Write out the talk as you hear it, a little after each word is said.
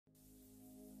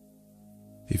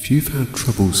If you've had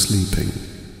trouble sleeping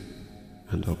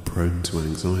and are prone to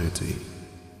anxiety,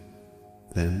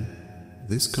 then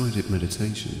this guided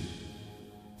meditation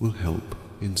will help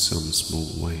in some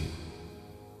small way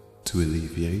to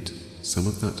alleviate some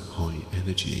of that high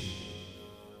energy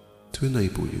to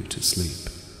enable you to sleep.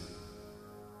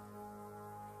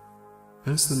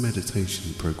 As the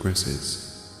meditation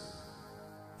progresses,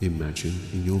 imagine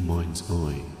in your mind's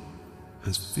eye,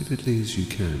 as vividly as you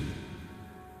can,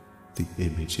 the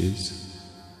images,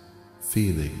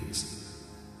 feelings,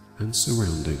 and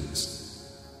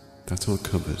surroundings that are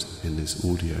covered in this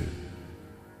audio.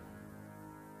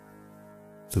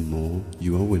 The more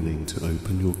you are willing to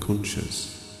open your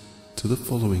conscious to the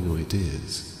following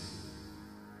ideas,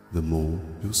 the more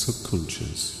your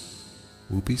subconscious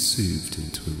will be soothed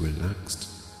into a relaxed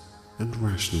and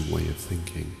rational way of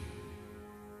thinking.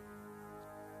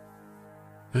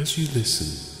 As you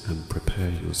listen and prepare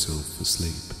yourself for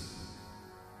sleep,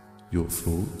 your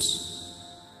thoughts,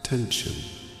 tension,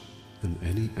 and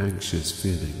any anxious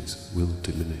feelings will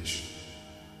diminish,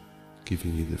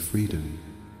 giving you the freedom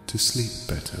to sleep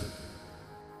better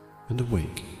and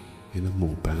awake in a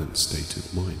more balanced state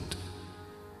of mind.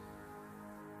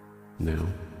 Now,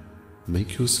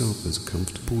 make yourself as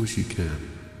comfortable as you can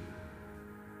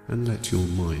and let your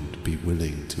mind be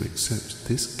willing to accept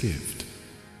this gift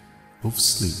of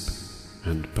sleep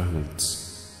and balance.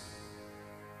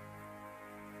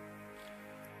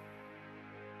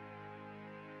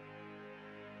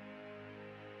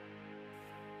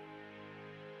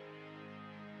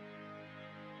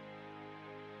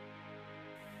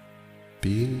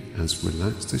 Being as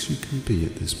relaxed as you can be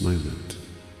at this moment,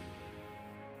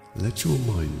 let your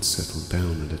mind settle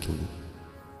down a little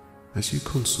as you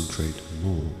concentrate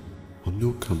more on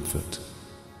your comfort.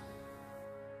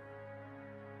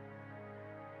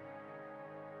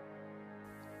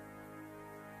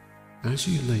 As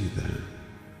you lay there,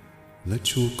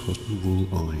 let your cotton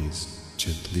wool eyes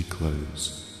gently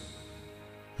close,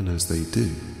 and as they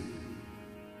do,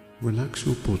 relax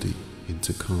your body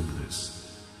into calmness,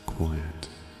 quiet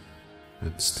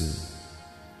and still.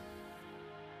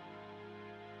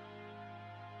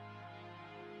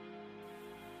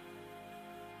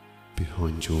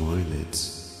 Behind your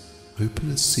eyelids,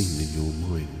 open a scene in your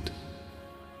mind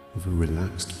of a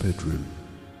relaxed bedroom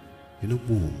in a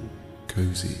warm,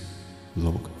 cozy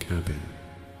log cabin.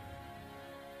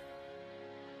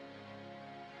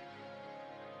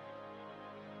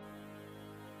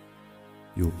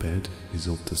 Your bed is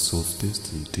of the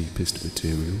softest and deepest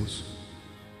materials,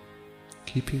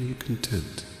 keeping you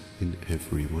content in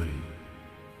every way.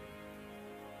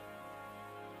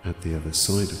 At the other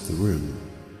side of the room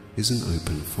is an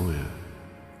open fire,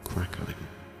 crackling.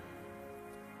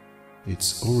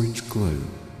 Its orange glow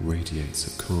radiates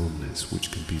a calmness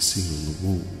which can be seen on the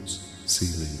walls,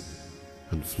 ceiling,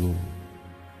 and floor.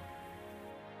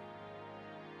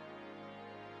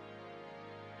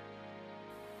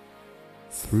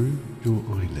 Through your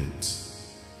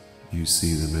eyelids, you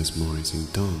see the mesmerizing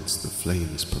dance the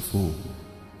flames perform,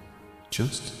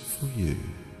 just for you.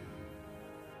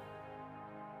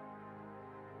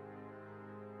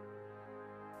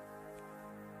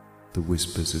 The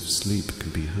whispers of sleep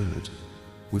can be heard,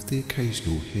 with the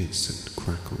occasional hiss and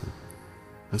crackle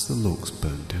as the logs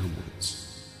burn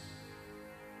downwards.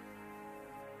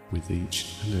 With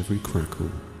each and every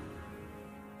crackle,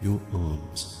 your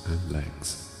arms and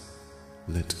legs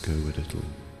let go a little.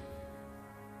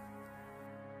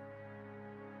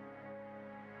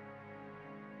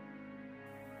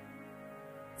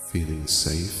 Feeling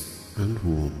safe and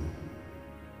warm,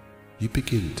 you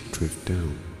begin to drift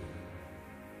down.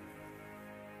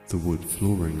 The wood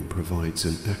flooring provides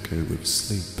an echo of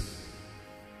sleep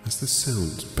as the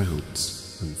sounds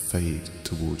bounce and fade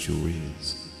towards your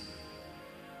ears.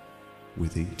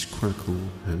 With each crackle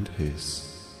and hiss,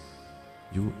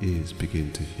 your ears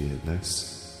begin to hear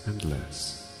less and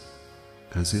less,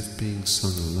 as if being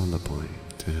sung a lullaby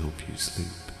to help you sleep.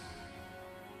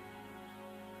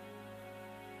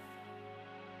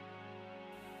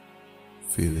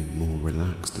 Feeling more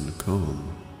relaxed and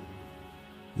calm,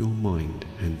 your mind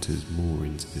enters more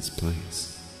into this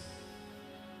place,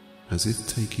 as if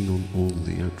taking on all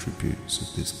the attributes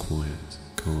of this quiet,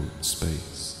 calm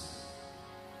space.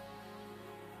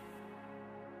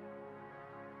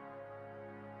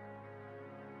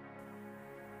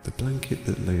 The blanket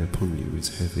that lay upon you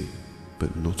is heavy,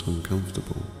 but not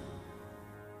uncomfortable.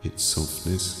 Its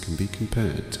softness can be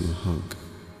compared to a hug,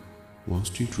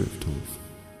 whilst you drift off.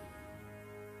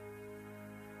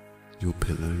 Your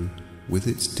pillow, with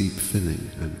its deep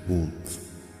filling and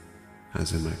warmth,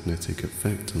 has a magnetic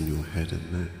effect on your head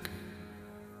and neck,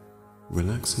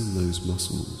 relaxing those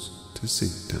muscles to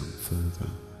sink down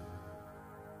further.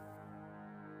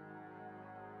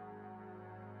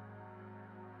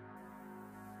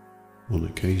 On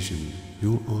occasion,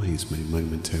 your eyes may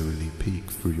momentarily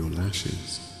peek through your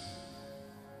lashes.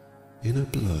 In a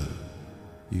blur,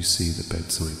 you see the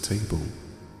bedside table,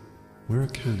 where a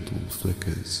candle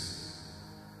flickers.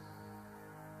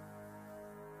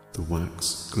 The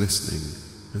wax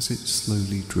glistening as it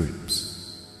slowly drips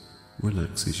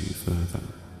relaxes you further.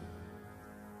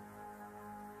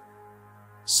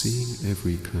 Seeing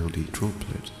every cloudy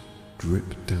droplet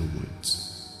drip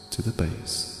downwards to the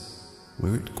base,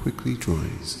 where it quickly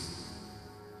dries,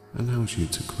 allows you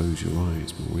to close your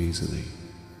eyes more easily.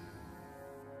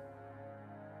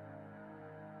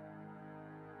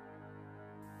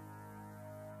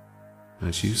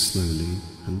 As you slowly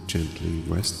and gently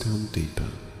rest down deeper,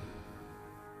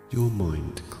 your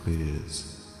mind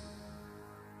clears,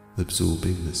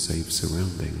 absorbing the safe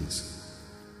surroundings,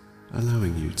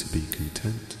 allowing you to be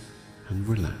content and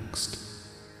relaxed.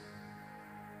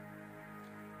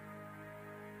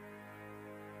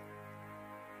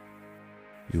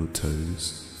 Your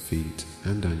toes, feet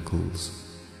and ankles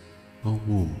are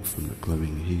warm from the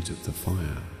glowing heat of the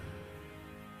fire.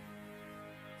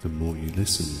 The more you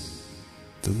listen,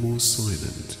 the more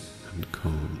silent and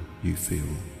calm you feel.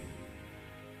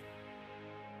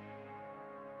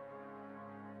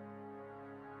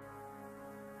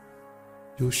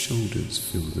 Your shoulders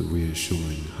feel the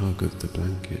reassuring hug of the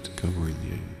blanket covering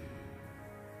you,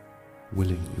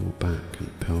 willing your back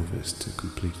and pelvis to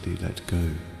completely let go.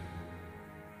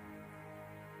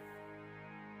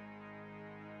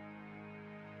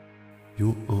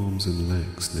 Your arms and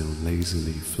legs now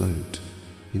lazily float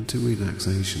into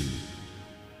relaxation,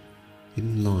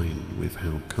 in line with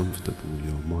how comfortable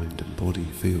your mind and body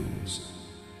feels.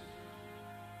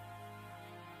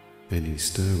 Any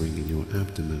stirring in your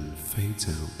abdomen fades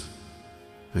out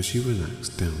as you relax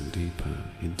down deeper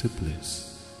into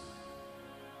bliss.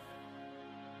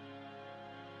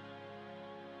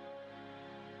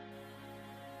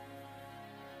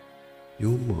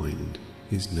 Your mind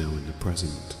is now in the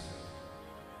present,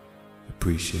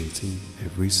 appreciating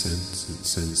every sense and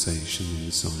sensation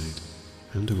inside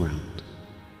and around.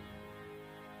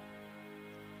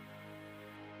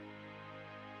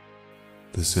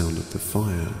 The sound of the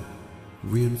fire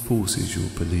reinforces your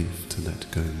belief to let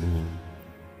go more.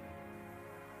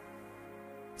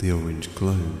 The orange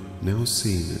glow, now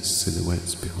seen as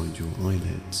silhouettes behind your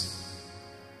eyelids,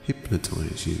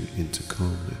 hypnotize you into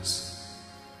calmness.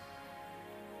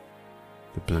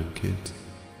 The blanket,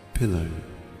 pillow,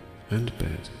 and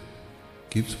bed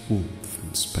gives warmth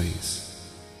and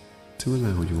space to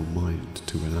allow your mind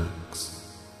to relax.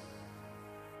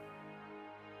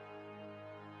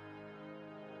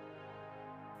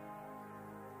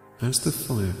 As the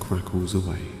fire crackles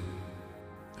away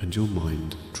and your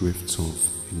mind drifts off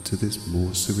into this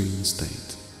more serene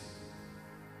state,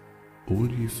 all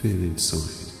you feel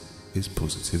inside is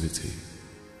positivity,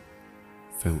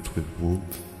 felt with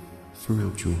warmth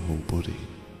throughout your whole body.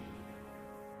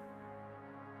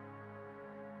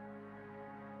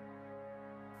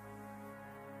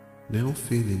 Now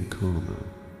feeling calmer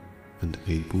and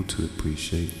able to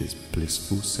appreciate this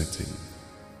blissful setting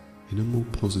in a more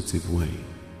positive way,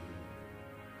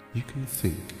 you can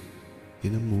think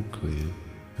in a more clear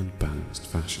and balanced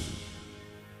fashion.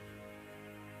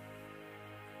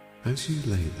 As you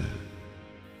lay there,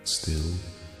 still,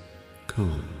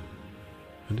 calm,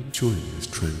 and enjoying this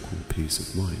tranquil peace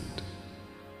of mind,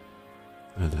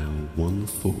 allow one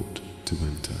thought to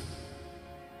enter,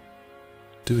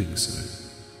 doing so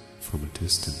from a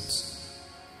distance.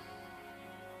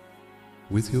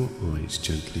 With your eyes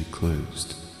gently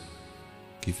closed,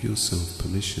 give yourself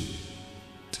permission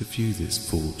to view this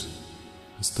thought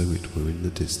as though it were in the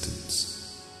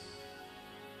distance.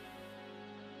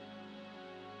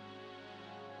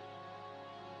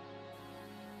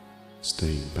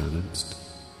 Staying balanced,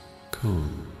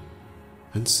 calm,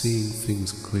 and seeing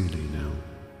things clearly now,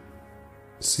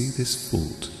 see this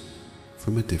thought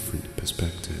from a different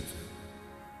perspective.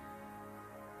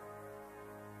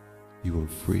 You are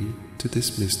free to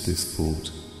dismiss this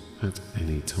thought at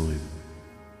any time,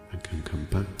 and can come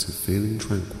back to feeling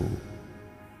tranquil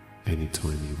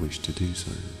anytime you wish to do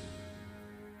so.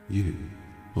 You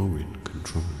are in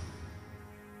control.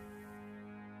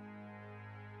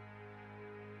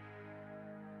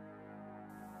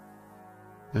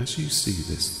 As you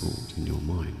see this thought in your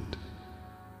mind,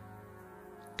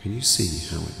 can you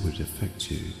see how it would affect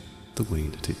you the way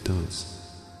that it does?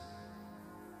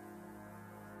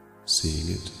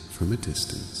 Seeing it from a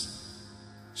distance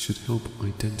should help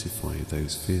identify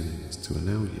those feelings to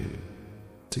allow you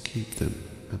to keep them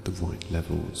at the right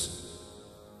levels.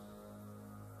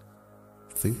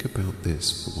 Think about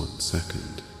this for 1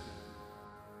 second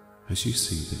as you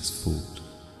see this thought.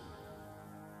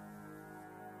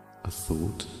 A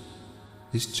thought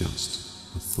is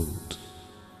just a thought.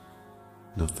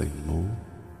 Nothing more,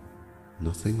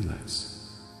 nothing less.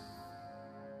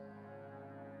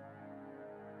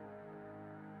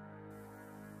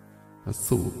 A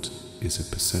thought is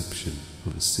a perception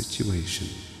of a situation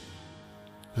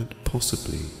that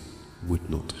possibly would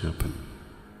not happen.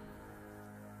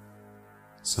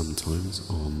 Sometimes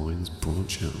our minds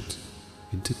branch out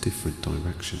into different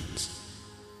directions,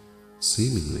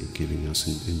 seemingly giving us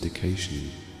an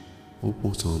indication of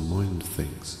what our mind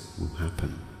thinks will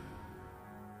happen.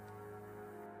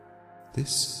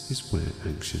 This is where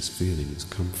anxious feelings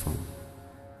come from,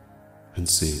 and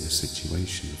seeing a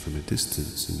situation from a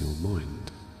distance in your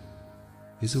mind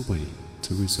is a way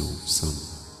to resolve some,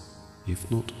 if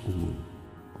not all,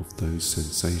 of those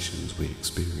sensations we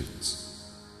experience.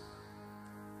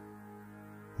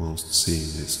 Whilst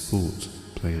seeing this thought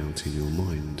play out in your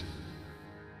mind,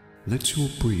 let your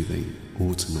breathing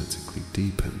automatically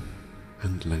deepen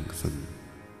and lengthen.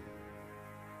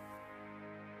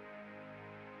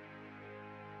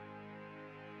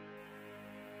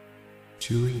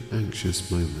 During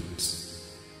anxious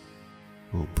moments,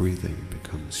 our breathing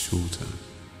becomes shorter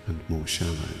and more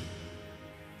shallow.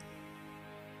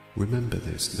 Remember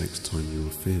this next time you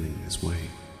are feeling this way.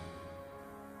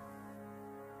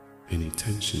 Any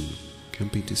tension can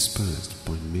be dispersed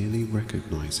by merely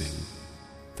recognizing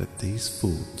that these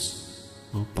thoughts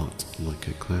are but like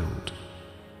a cloud.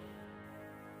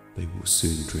 They will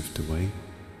soon drift away,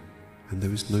 and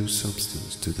there is no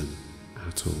substance to them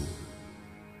at all.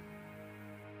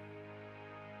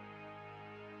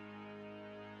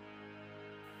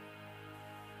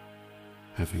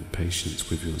 Having patience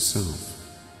with yourself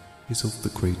is of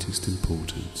the greatest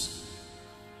importance.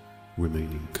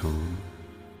 Remaining calm,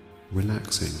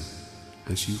 relaxing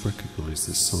as you recognize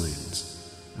the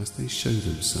signs as they show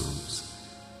themselves,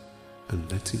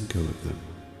 and letting go of them.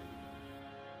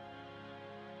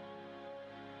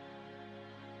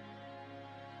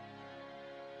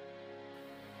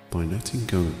 By letting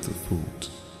go of the thought,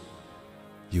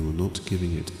 you are not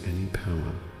giving it any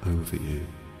power over you.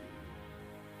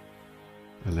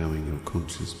 Allowing your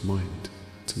conscious mind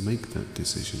to make that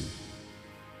decision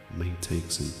may take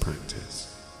some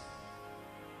practice.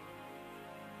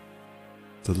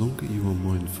 The longer you are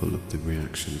mindful of the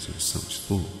reactions of such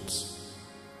thoughts,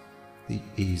 the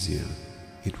easier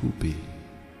it will be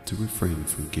to refrain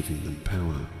from giving them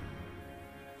power.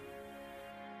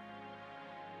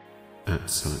 At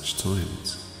such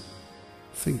times,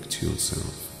 think to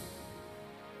yourself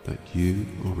that you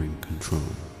are in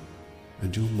control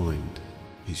and your mind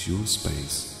is your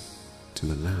space to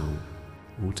allow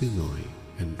or deny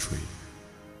entry.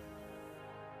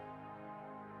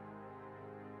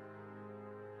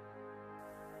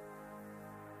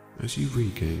 As you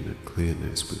regain a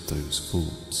clearness with those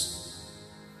thoughts,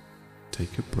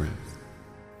 take a breath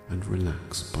and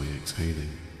relax by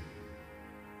exhaling.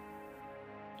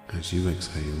 As you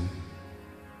exhale,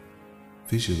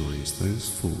 visualize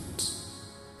those thoughts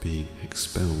being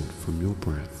expelled from your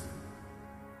breath,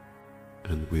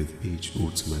 and with each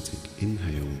automatic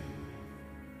inhale,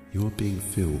 you are being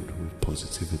filled with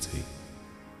positivity.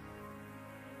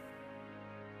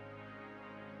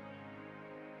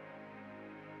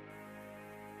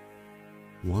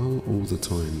 While all the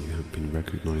time you have been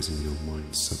recognizing your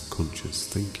mind's subconscious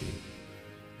thinking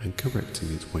and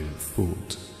correcting its way of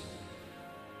thought,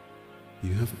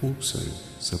 you have also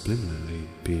subliminally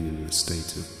been in a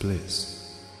state of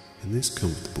bliss in this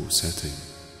comfortable setting.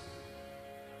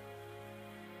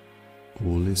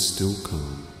 All is still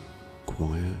calm,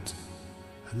 quiet,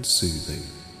 and soothing.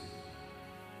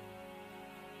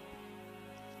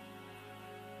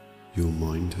 Your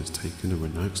mind has taken a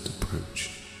relaxed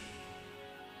approach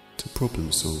to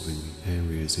problem solving the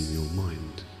areas in your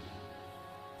mind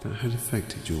that had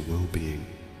affected your well-being.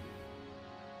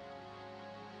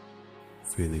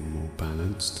 Feeling more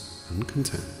balanced and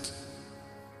content,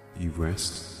 you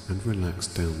rest and relax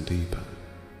down deeper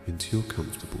into your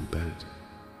comfortable bed.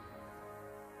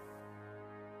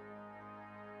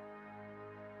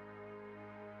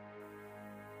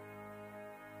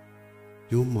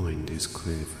 Your mind is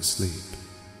clear for sleep,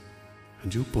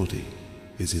 and your body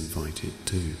is invited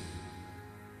too.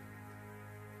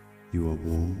 You are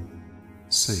warm,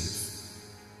 safe,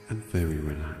 and very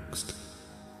relaxed.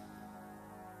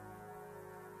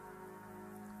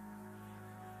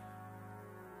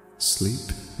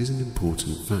 Sleep is an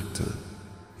important factor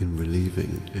in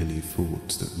relieving any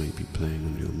thoughts that may be playing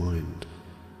on your mind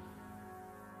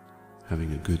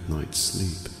having a good night's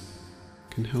sleep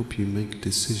can help you make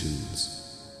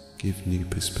decisions, give new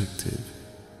perspective,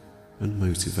 and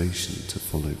motivation to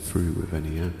follow through with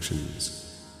any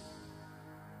actions.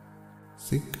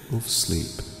 Think of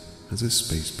sleep as a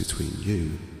space between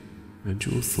you and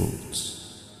your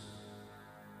thoughts.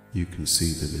 You can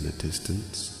see them in a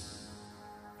distance,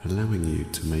 allowing you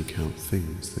to make out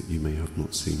things that you may have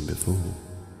not seen before.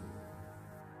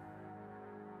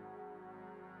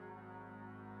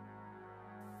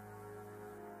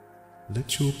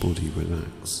 Let your body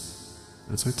relax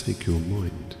as I take your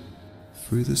mind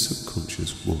through the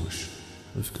subconscious wash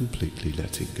of completely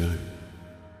letting go.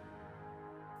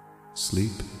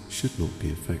 Sleep should not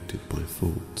be affected by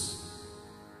thoughts.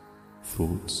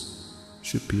 Thoughts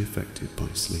should be affected by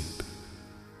sleep.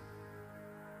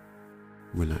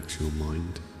 Relax your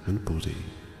mind and body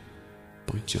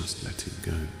by just letting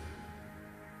go.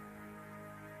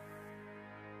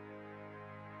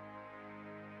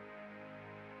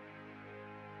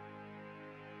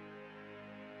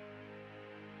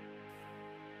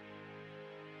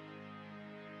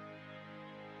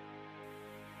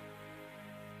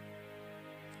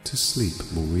 To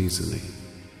sleep more easily,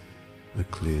 a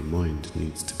clear mind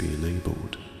needs to be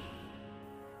enabled,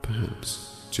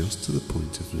 perhaps just to the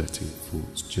point of letting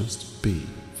thoughts just be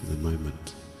for the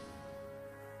moment.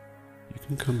 You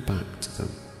can come back to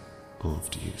them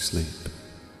after you sleep.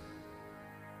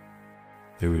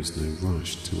 There is no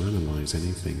rush to analyze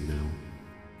anything now.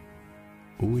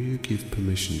 All you give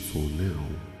permission for now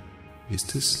is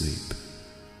to sleep.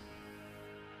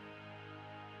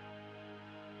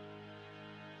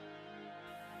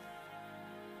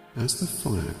 As the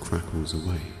fire crackles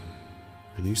away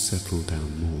and you settle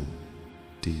down more,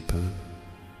 deeper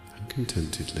and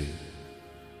contentedly,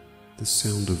 the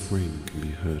sound of rain can be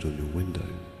heard on your window.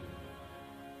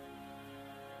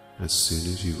 As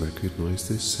soon as you recognize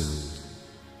this sound,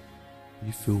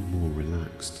 you feel more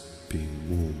relaxed, being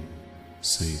warm,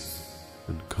 safe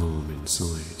and calm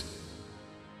inside.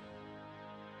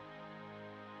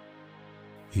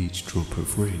 Each drop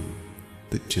of rain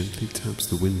that gently taps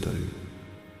the window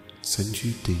sends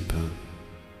you deeper.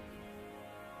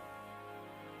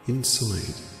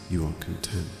 Inside, you are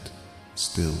content,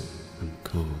 still and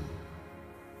calm.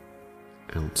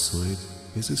 Outside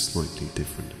is a slightly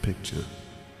different picture.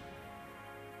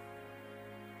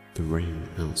 The rain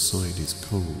outside is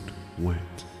cold,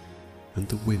 wet, and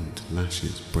the wind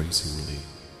lashes bracingly.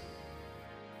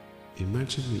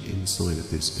 Imagine the inside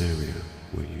of this area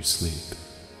where you sleep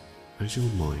as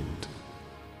your mind.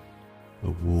 A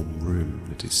warm room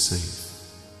that is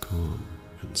safe, calm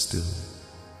and still,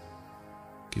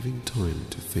 giving time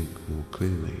to think more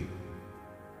clearly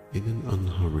in an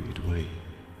unhurried way.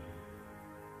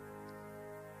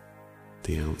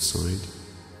 The outside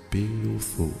being your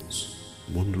thoughts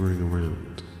wandering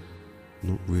around,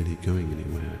 not really going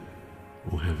anywhere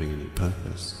or having any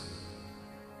purpose.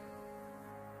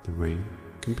 The rain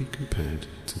can be compared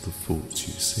to the thoughts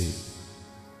you see,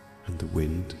 and the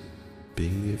wind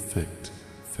being the effect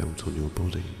felt on your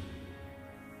body.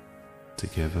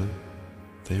 Together,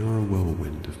 they are a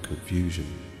whirlwind of confusion,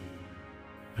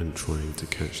 and trying to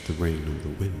catch the rain or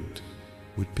the wind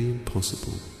would be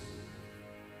impossible,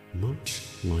 much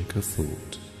like a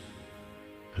thought,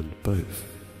 and both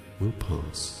will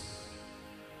pass.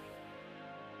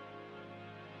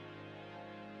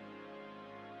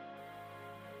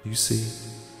 You see,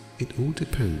 it all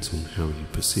depends on how you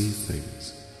perceive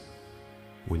things.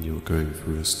 When you're going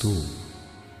through a storm,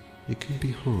 it can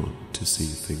be hard to see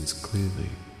things clearly.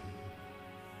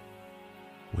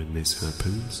 When this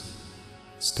happens,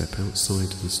 step outside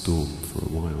the storm for a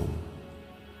while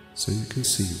so you can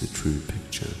see the true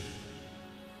picture.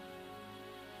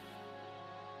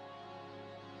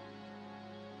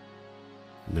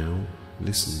 Now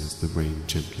listen as the rain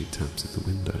gently taps at the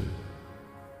window,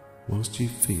 whilst you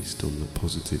feast on the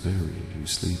positive area you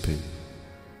sleep in.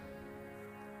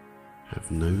 Have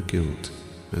no guilt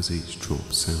as each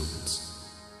drop sounds.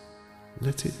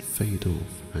 Let it fade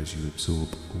off as you absorb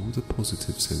all the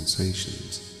positive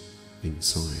sensations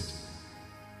inside.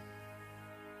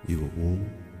 You are warm,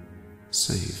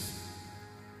 safe,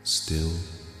 still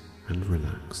and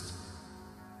relaxed.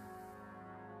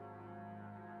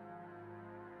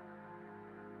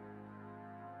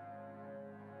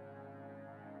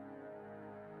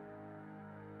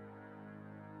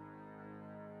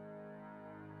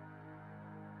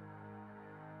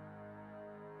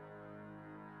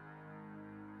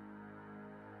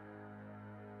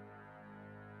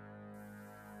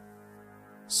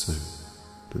 So,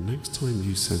 the next time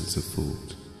you sense a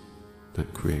thought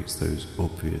that creates those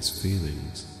obvious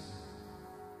feelings,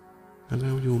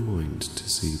 allow your mind to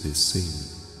see this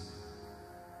scene,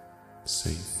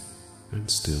 safe and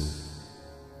still.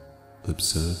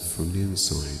 Observe from the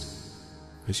inside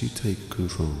as you take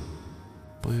control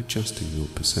by adjusting your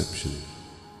perception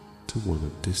to one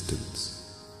of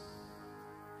distance,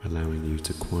 allowing you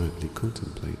to quietly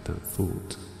contemplate that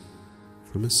thought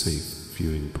from a safe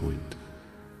viewing point.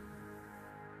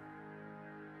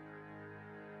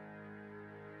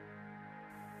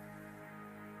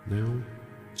 Now,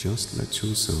 just let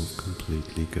yourself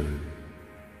completely go.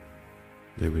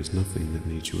 There is nothing that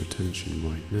needs your attention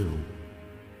right now,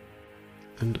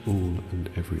 and all and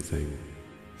everything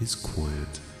is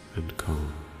quiet and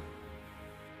calm.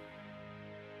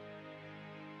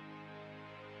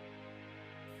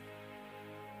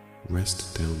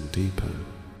 Rest down deeper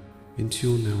into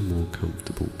your now more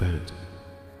comfortable bed,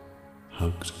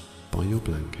 hugged by your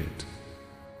blanket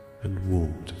and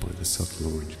warmed by the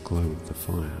subtle orange glow of the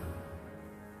fire.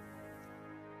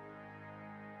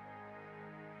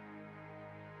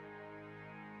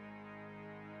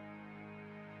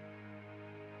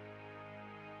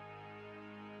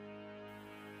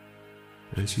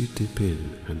 As you dip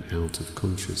in and out of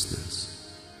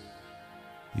consciousness,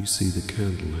 you see the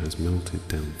candle has melted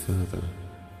down further,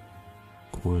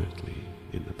 quietly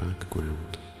in the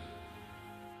background.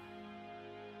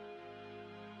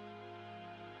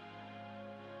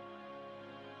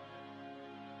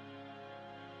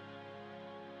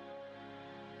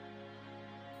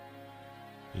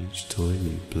 Each time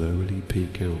you blurrily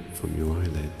peek out from your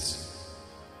eyelids,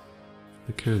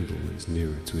 the candle is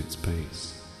nearer to its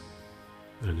base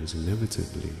and is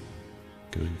inevitably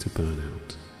going to burn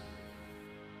out.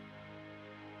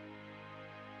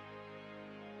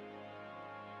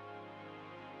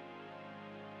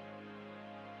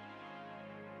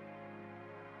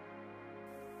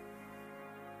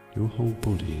 Your whole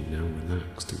body now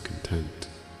relaxed and content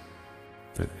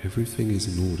that everything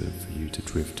is in order for you to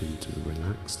drift into a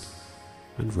relaxed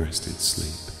and rested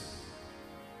sleep.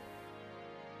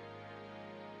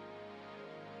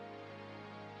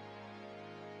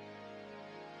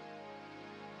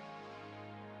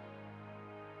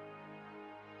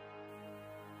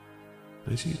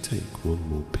 As you take one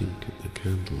more peek at the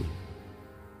candle,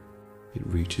 it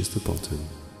reaches the bottom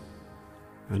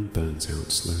and burns out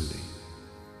slowly,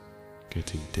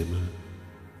 getting dimmer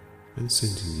and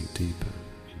sending you deeper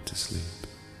into sleep.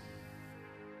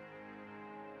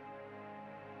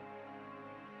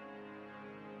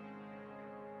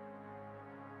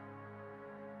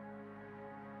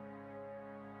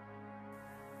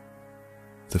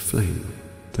 The flame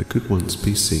that could once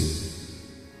be seen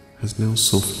has now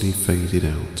softly faded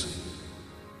out,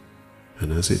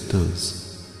 and as it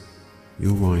does,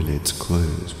 your eyelids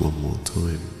close one more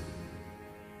time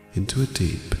into a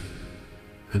deep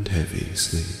and heavy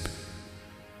sleep.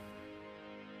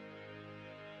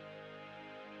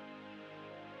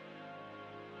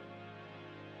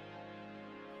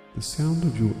 The sound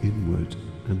of your inward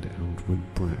and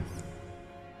outward breath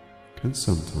can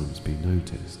sometimes be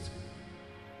noticed.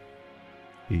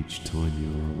 Each time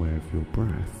you are aware of your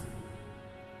breath,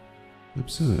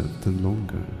 observe the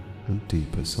longer and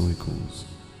deeper cycles,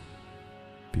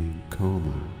 being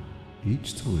calmer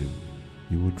each time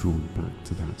you are drawn back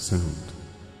to that sound.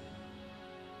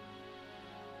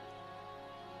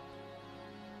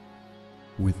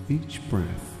 With each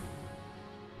breath,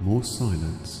 more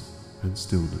silence and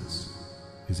stillness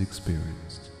is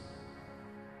experienced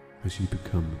as you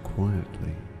become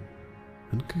quietly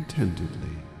and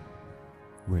contentedly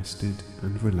rested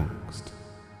and relaxed.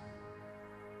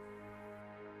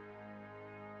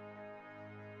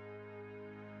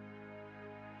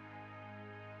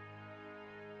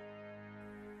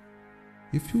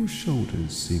 If your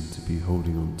shoulders seem to be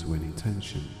holding on to any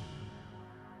tension,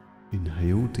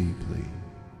 inhale deeply,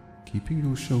 keeping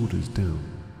your shoulders down,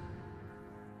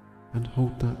 and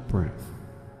hold that breath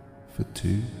for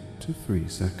 2 to 3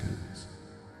 seconds,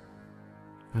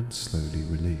 and slowly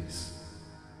release,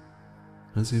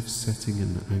 as if setting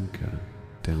an anchor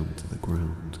down to the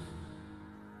ground.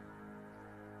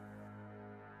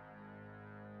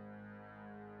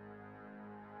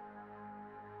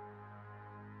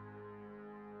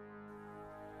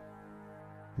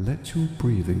 Let your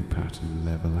breathing pattern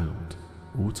level out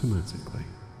automatically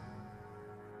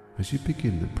as you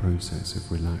begin the process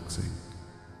of relaxing.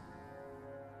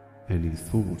 Any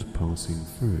thought passing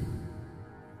through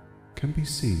can be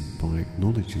seen by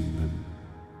acknowledging them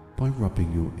by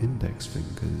rubbing your index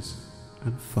fingers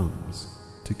and thumbs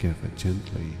together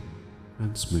gently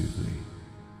and smoothly.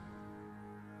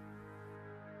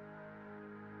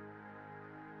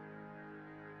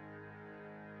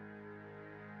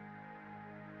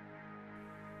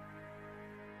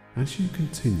 As you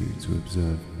continue to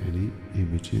observe any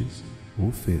images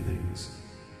or feelings,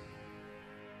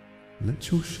 let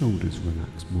your shoulders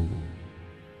relax more,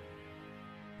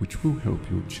 which will help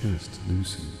your chest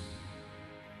loosen.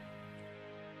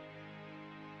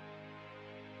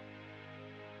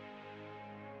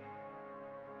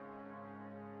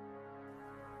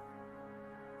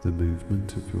 The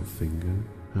movement of your finger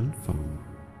and thumb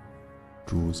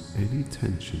draws any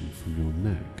tension from your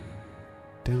neck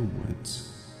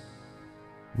downwards,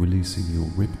 releasing your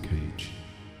ribcage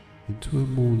into a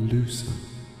more looser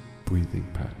breathing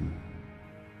pattern.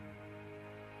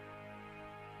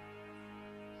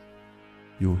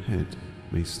 Your head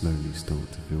may slowly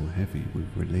start to feel heavy with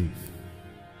relief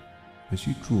as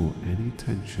you draw any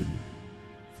tension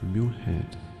from your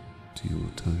head to your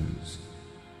toes,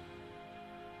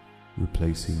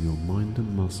 replacing your mind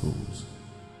and muscles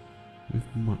with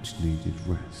much needed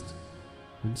rest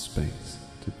and space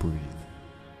to breathe.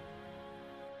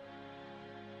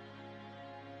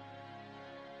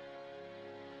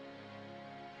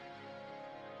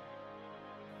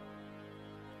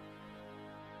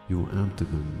 Your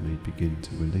abdomen may begin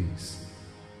to release,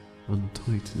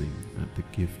 untightening at the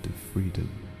gift of freedom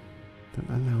that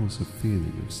allows a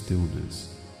feeling of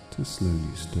stillness to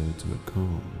slowly stir to a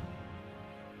calm.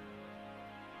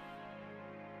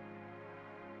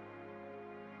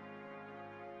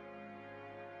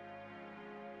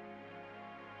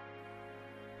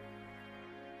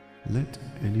 Let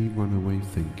any runaway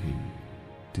thinking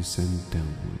descend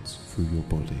downwards through your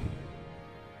body.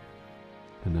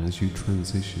 And as you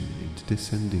transition into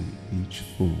descending each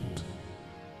thought,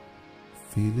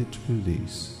 feel it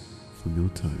release from your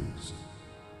toes.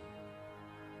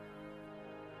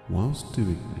 Whilst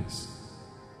doing this,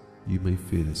 you may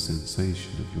feel a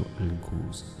sensation of your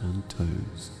ankles and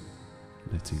toes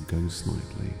letting go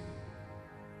slightly,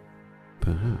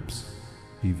 perhaps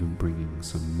even bringing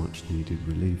some much needed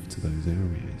relief to those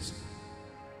areas.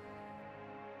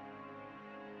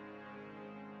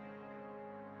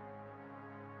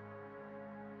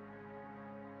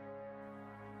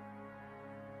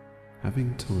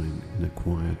 Having time in a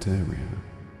quiet area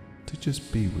to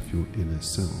just be with your inner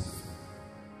self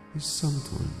is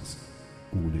sometimes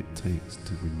all it takes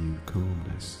to renew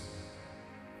calmness.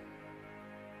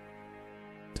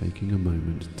 Taking a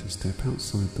moment to step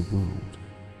outside the world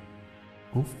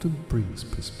often brings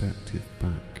perspective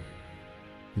back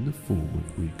in the form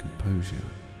of recomposure.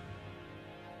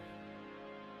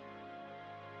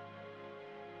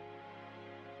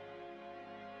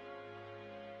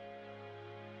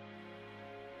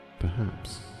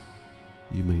 Perhaps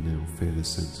you may now feel a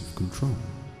sense of control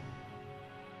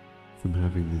from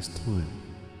having this time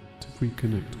to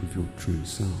reconnect with your true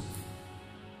self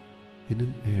in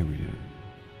an area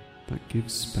that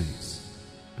gives space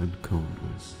and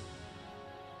calmness.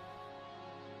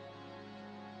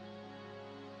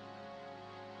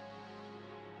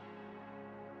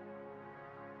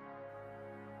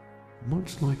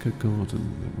 Much like a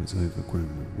garden that was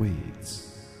overgrown with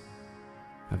weeds,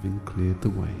 having cleared the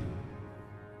way,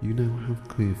 you now have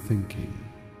clear thinking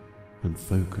and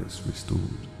focus restored.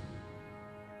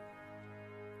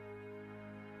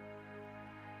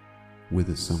 With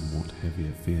a somewhat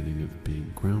heavier feeling of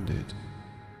being grounded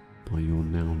by your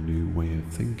now new way of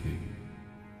thinking,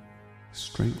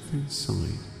 strength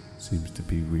inside seems to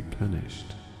be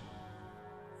replenished,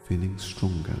 feeling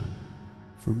stronger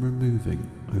from removing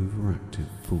overactive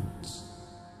thoughts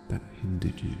that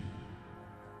hindered you.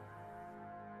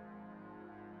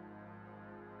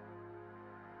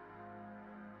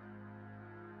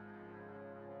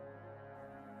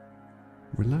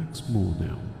 Relax more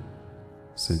now,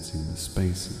 sensing the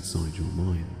space inside your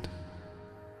mind.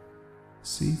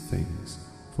 See things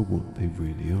for what they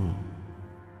really are,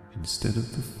 instead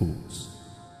of the thoughts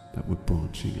that were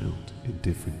branching out in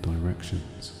different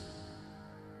directions.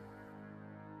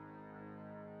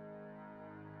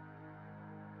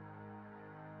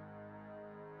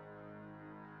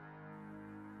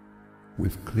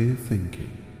 With clear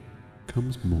thinking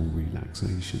comes more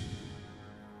relaxation.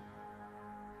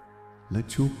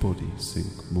 Let your body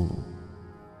sink more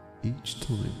each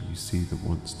time you see the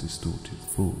once distorted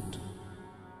thought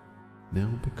now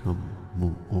become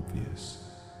more obvious.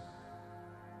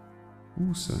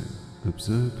 Also,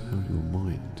 observe how your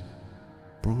mind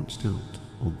branched out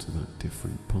onto that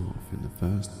different path in the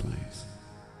first place.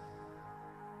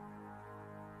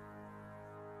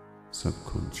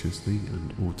 Subconsciously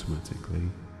and automatically,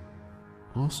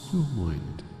 ask your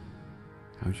mind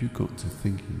how you got to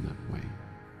thinking that way.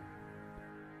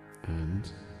 And,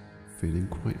 feeling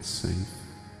quite safe,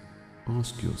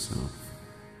 ask yourself,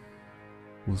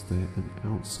 Was there an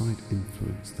outside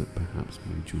influence that perhaps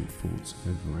made your thoughts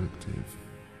overactive?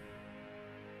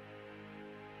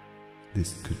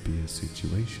 This could be a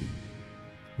situation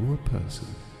or a person.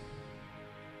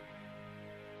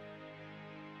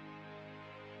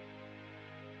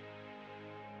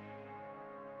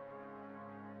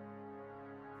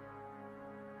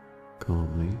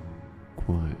 Calmly,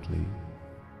 quietly,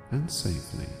 and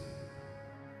safely,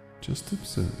 just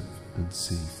observe and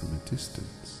see from a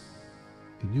distance,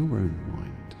 in your own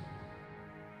mind,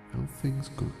 how things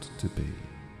got to be.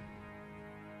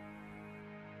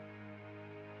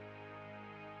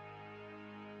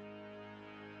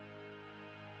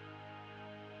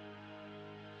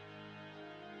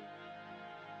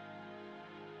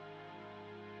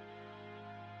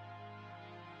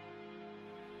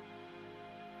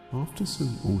 After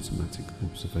some automatic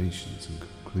observations and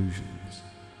conclusions,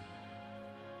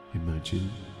 imagine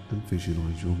and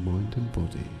visualize your mind and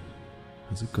body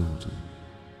as a garden.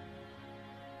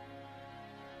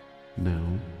 Now,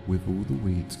 with all the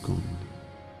weeds gone,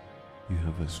 you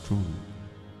have a strong,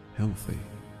 healthy,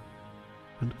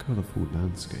 and colourful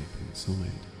landscape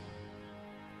inside.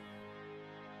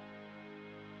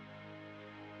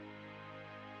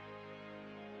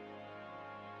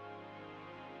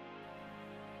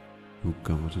 Your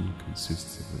garden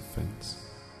consists of a fence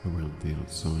around the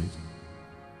outside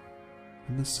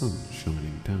and the sun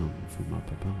shining down from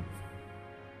up above.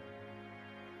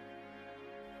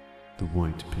 The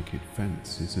white picket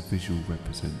fence is a visual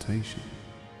representation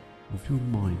of your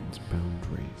mind's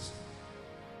boundaries,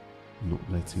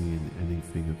 not letting in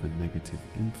anything of a negative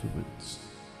influence,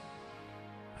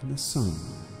 and the sun,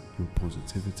 your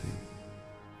positivity.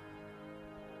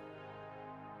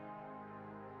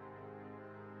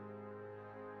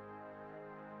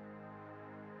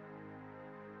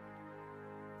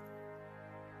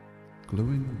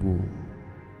 Glowing warm,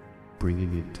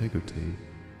 bringing integrity,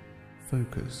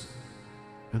 focus,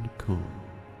 and calm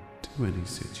to any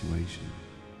situation.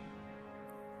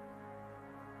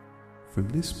 From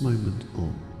this moment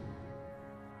on,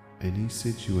 any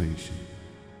situation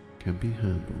can be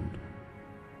handled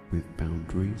with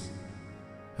boundaries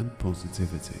and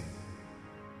positivity.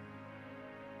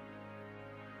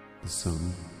 The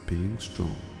sun being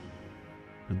strong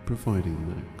and providing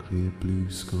that clear blue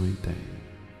sky day,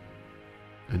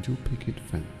 and your picket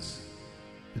fence,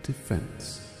 a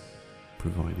defense,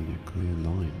 providing a clear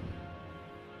line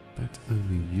that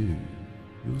only you,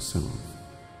 yourself,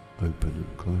 open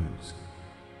and close.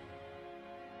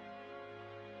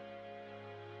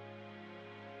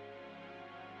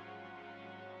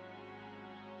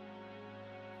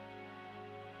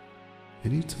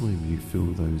 Anytime you feel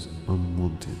those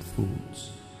unwanted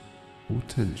thoughts or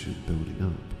tension building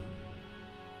up,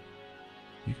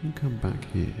 you can come back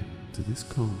here to this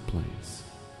calm place,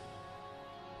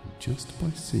 and just by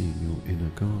seeing your inner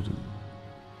garden,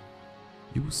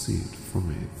 you will see it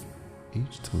thrive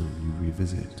each time you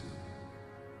revisit,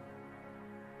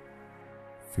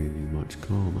 feeling much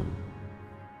calmer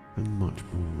and much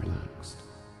more relaxed.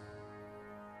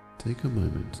 Take a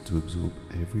moment to absorb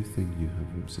everything you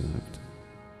have observed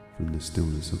from the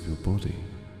stillness of your body,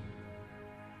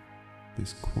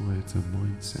 this quieter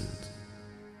mindset,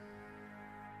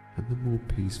 and the more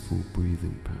peaceful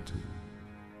breathing pattern.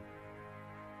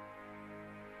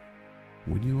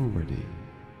 When you are ready,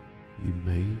 you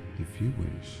may, if you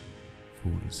wish,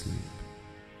 fall asleep.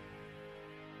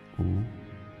 Or,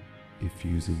 if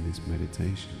using this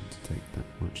meditation to take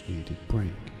that much needed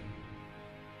break,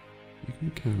 you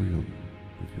can carry on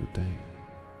with your day.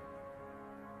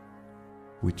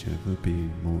 Whichever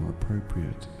being more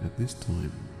appropriate at this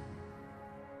time,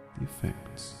 the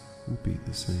effects will be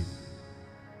the same.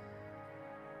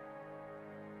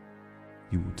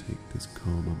 You will take this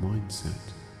calmer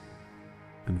mindset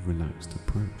and relaxed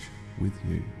approach with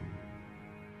you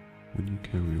when you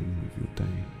carry on with your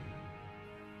day.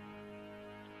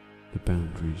 The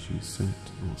boundaries you set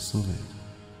are solid,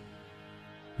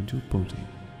 and your body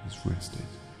is rested.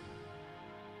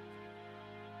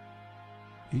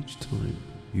 Each time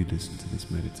you listen to this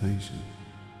meditation,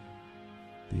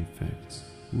 the effects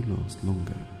will last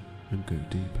longer and go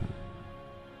deeper,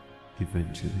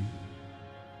 eventually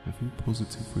having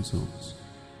positive results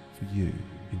for you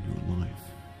in your life.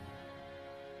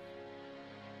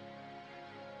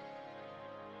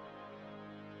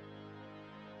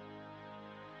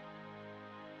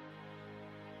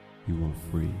 You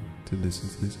are free to listen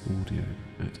to this audio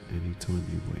at any time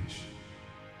you wish,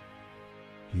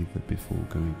 either before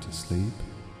going to sleep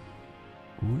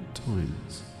or at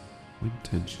times when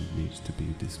tension needs to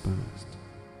be dispersed.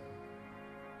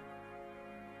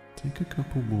 Take a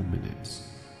couple more minutes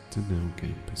to now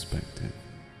gain perspective.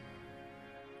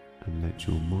 and let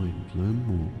your mind learn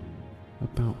more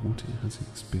about what it has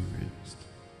experienced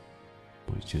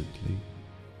by gently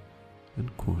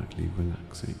and quietly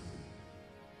relaxing.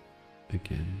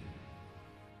 Again,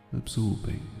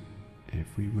 absorbing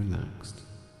every relaxed,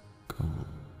 calm,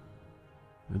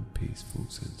 and peaceful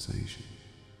sensation.